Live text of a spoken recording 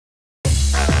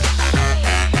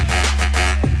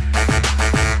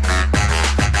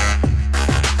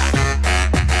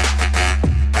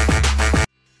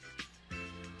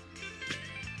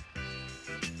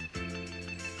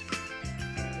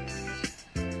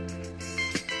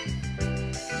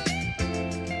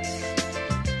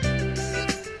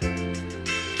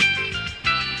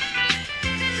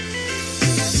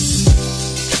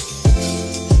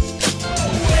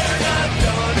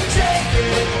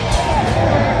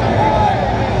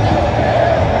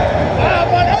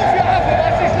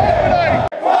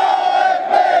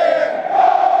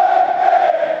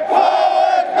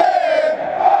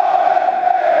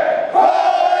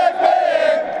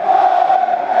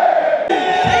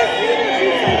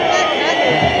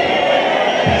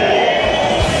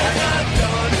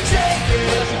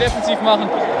machen.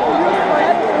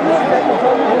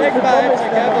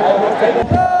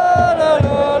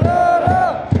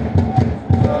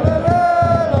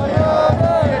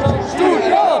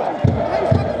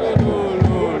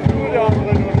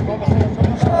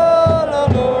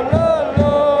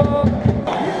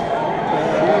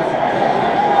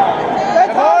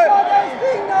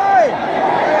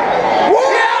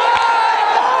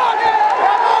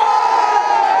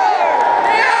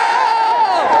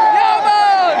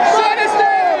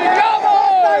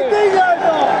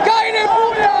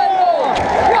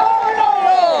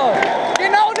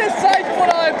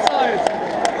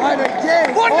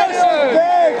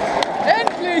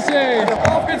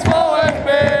 Auf geht's VfB,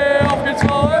 auf geht's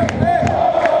VfB.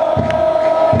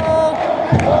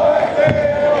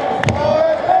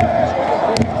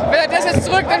 Wenn er das jetzt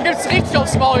zurück, dann gibt's richtig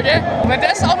aufs Maul, gell? Und wenn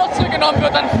das auch noch zurückgenommen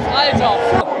wird, dann Alter.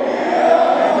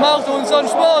 Macht unseren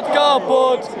Sport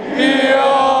kaputt. Ihr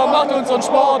macht unseren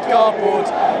Sport kaputt.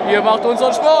 Ihr macht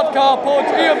unseren Sport kaputt,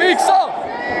 ihr Wichser.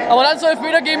 Aber dann soll es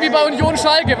wieder geben wie bei Union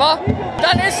Schalke, wa?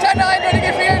 Dann ist keine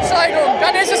eindeutige Fehlentscheidung.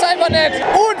 Dann ist es einfach nicht.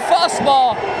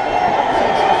 Unfassbar.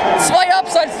 2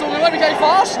 Abseitstore, wollen mich eigentlich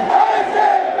verarschen?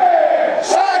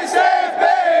 Scheiß VfB!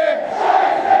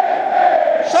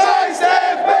 Scheiß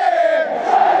VfB!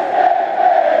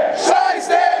 Scheiß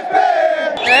VfB!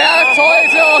 Ja,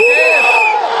 heute, okay.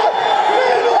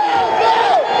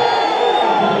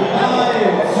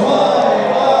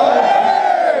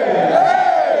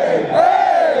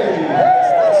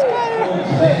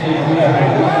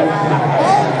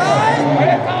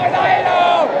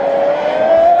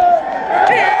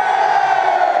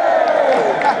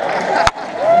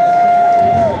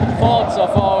 Forza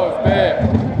VfB,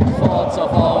 Forza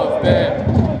VfB,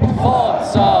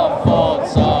 Forza,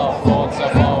 Forza, Forza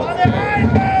VfB.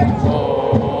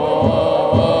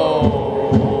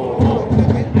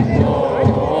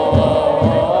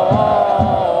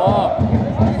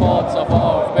 Forza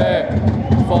VfB,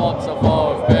 Forza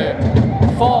VfB,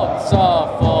 Forza,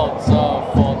 Forza,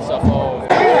 Forza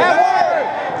VfB.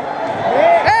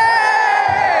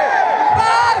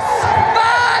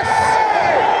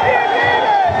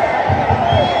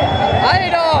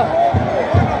 Alter!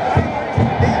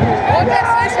 Und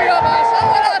jetzt ist wieder was,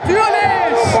 aber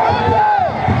natürlich!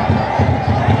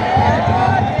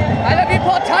 Alter, wie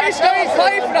parteiisch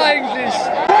pfeifen eigentlich?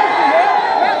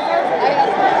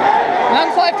 Dann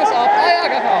pfeift es ab. Ah ja,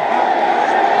 genau.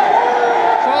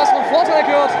 Schon was vom Vorteil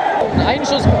gehört. Ein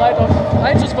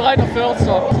einschussbereiter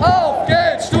Förster. Auf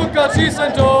geht's, Stuttgart, schießt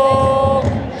ein Tor!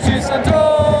 Schießt ein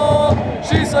Tor!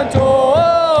 Schießt ein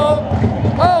Tor!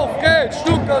 Auf geht's,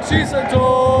 Stuttgart, schießt ein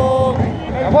Tor!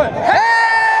 Jawohl!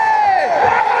 Hey!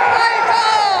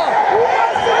 Alter!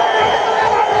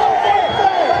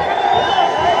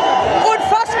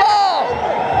 Unfassbar!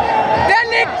 Der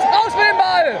liegt raus mit dem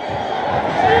Ball!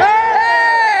 Hey!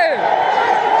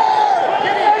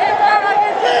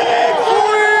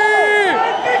 Ui!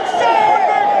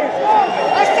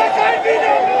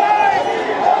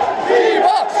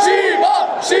 Schieber!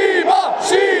 Schieber!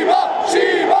 Schieber!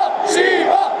 Schieber!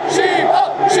 Schieber! Schieber!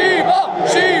 Schieber!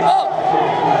 Schieber!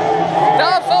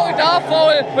 Da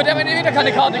faul! Wird er mir wieder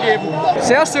keine Karte geben.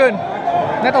 Sehr schön.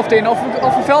 Nicht auf den, auf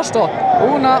den Förster.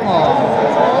 Oh, na.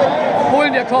 Oh.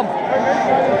 Holen dir, komm.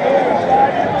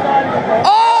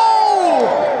 Oh!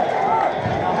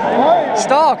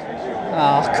 Stark.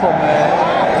 Ach komm,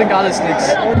 ey. Bringt alles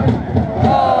nichts.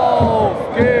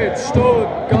 Auf geht's,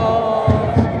 Stuttgart.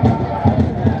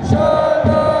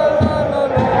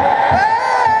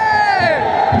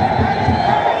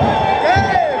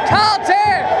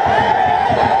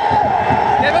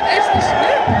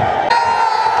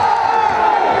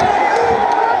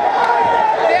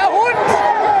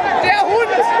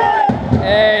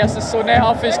 Das ist so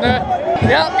nervig, ne?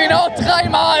 Ja, genau,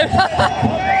 3-mal.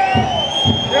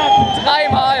 Ja,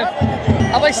 3-mal.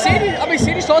 Aber ich sehe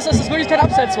die Chance, dass das wirklich kein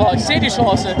Abseits war. Ich sehe die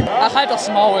Chance. Ach, halt das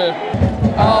Maul.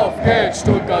 Auf geht's,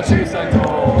 Stuttgart schießt ein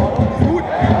Tor. Gut.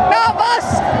 Na,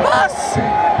 was? Was?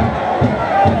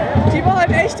 Die war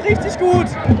halt echt richtig gut.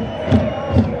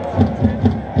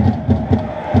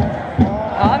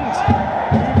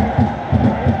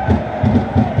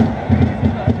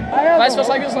 Weiß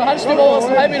wahrscheinlich, dass ein Handspiel aus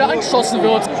einem halben Meter angeschossen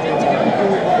wird.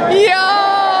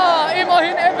 Ja,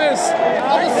 immerhin Ebbes.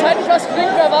 Ob es zeitlich was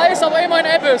bringt, wer weiß, aber immerhin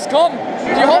Ebbes. Komm,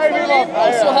 die Hoffnung lebt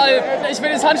auch so halb. Ich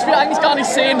will das Handspiel eigentlich gar nicht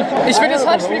sehen. Ich will das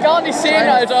Handspiel gar nicht sehen,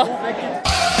 Alter.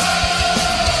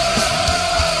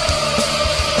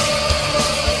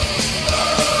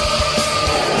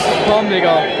 Komm,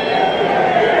 Digga.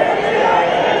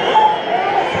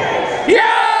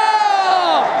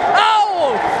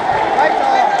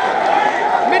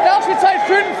 Mit Nachspielzeit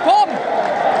 5, komm!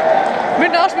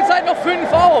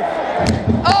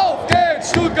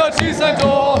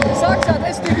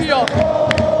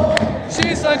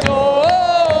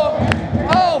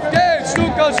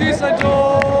 schieß ein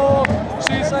Tor,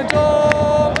 schieß ein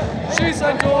Tor, schieß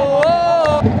ein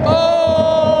Tor.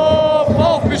 Oh,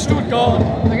 VfB Stuttgart.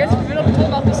 Und jetzt, wenn wir noch ein Tor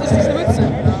machen, das ist diese Mütze.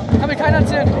 Kann mir keiner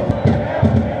erzählen.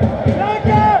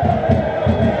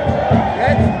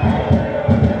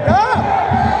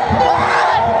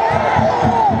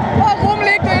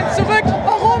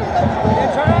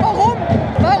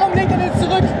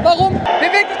 Warum?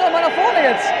 Beweg dich doch mal nach vorne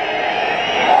jetzt!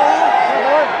 Oh!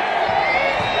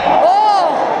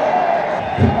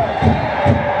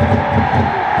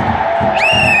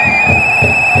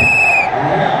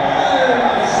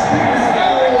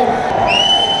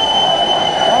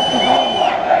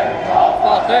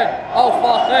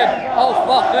 Aufwachen!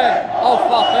 Aufwachen!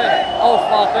 Aufwachen!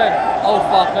 Aufwachen!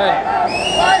 Aufwachen!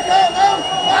 Aufwachen!